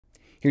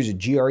Here's a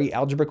GRE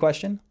algebra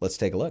question. Let's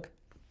take a look.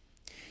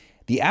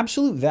 The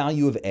absolute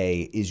value of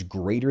A is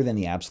greater than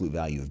the absolute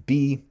value of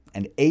B,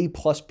 and A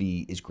plus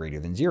B is greater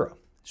than 0.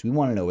 So we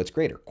want to know what's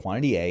greater,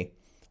 quantity A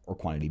or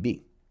quantity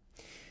B.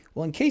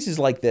 Well, in cases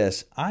like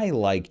this, I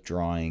like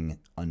drawing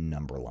a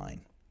number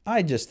line.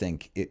 I just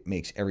think it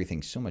makes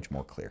everything so much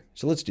more clear.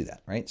 So let's do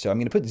that, right? So I'm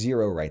going to put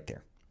 0 right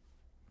there.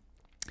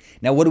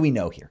 Now, what do we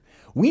know here?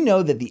 We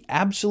know that the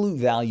absolute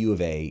value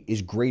of A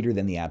is greater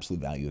than the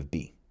absolute value of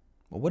B.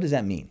 Well, what does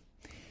that mean?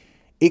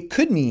 It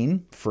could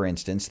mean, for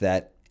instance,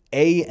 that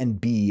A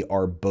and B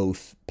are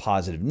both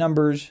positive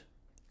numbers,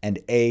 and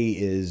A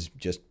is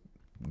just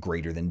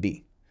greater than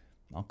B.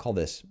 I'll call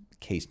this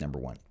case number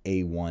 1,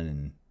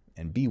 A1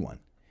 and B1.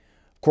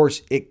 Of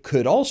course, it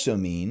could also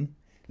mean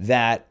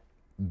that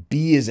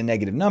B is a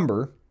negative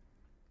number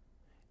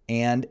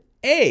and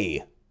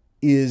A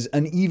is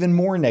an even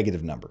more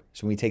negative number.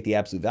 So when we take the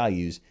absolute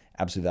values,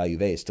 absolute value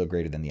of A is still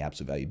greater than the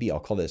absolute value of B. I'll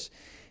call this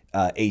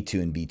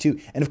A2 and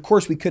B2. And of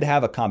course, we could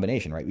have a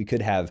combination, right? We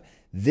could have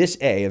this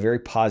A, a very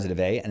positive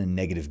A, and a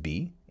negative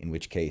B, in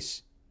which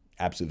case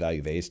absolute value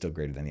of A is still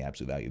greater than the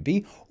absolute value of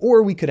B.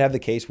 Or we could have the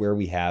case where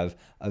we have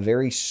a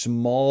very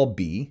small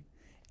b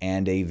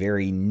and a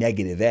very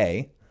negative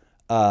A,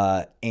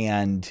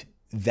 and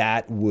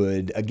that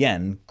would,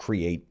 again,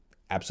 create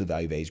absolute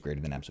value of A is greater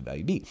than absolute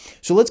value of B.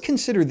 So let's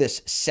consider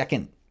this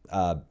second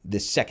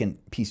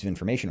piece of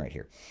information right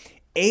here.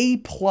 A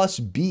plus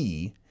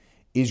B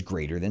is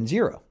greater than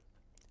 0.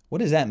 What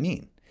does that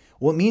mean?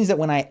 Well, it means that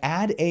when I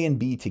add A and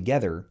B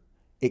together,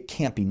 it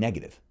can't be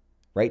negative,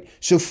 right?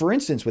 So for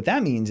instance, what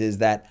that means is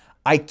that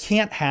I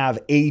can't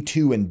have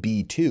A2 and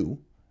B2,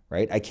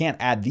 right? I can't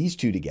add these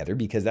two together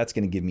because that's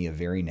going to give me a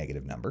very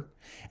negative number.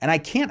 And I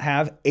can't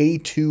have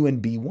A2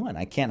 and B1.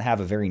 I can't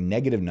have a very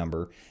negative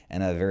number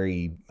and a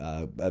very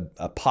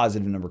a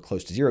positive number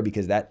close to 0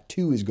 because that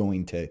 2 is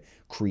going to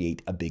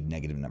create a big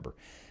negative number.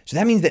 So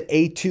that means that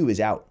A2 is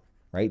out,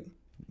 right?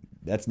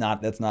 That's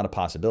not a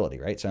possibility,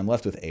 right? So I'm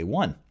left with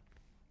A1.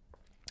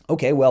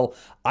 Okay, well,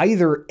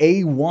 either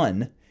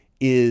A1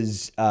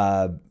 is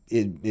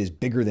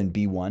bigger than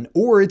B1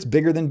 or it's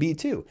bigger than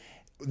B2.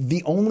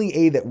 The only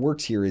A that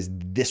works here is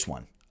this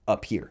one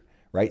up here,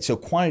 right? So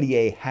quantity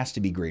A has to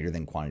be greater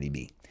than quantity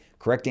B.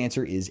 Correct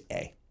answer is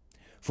A.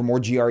 For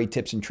more GRE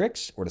tips and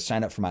tricks or to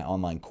sign up for my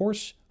online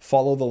course,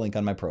 follow the link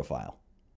on my profile.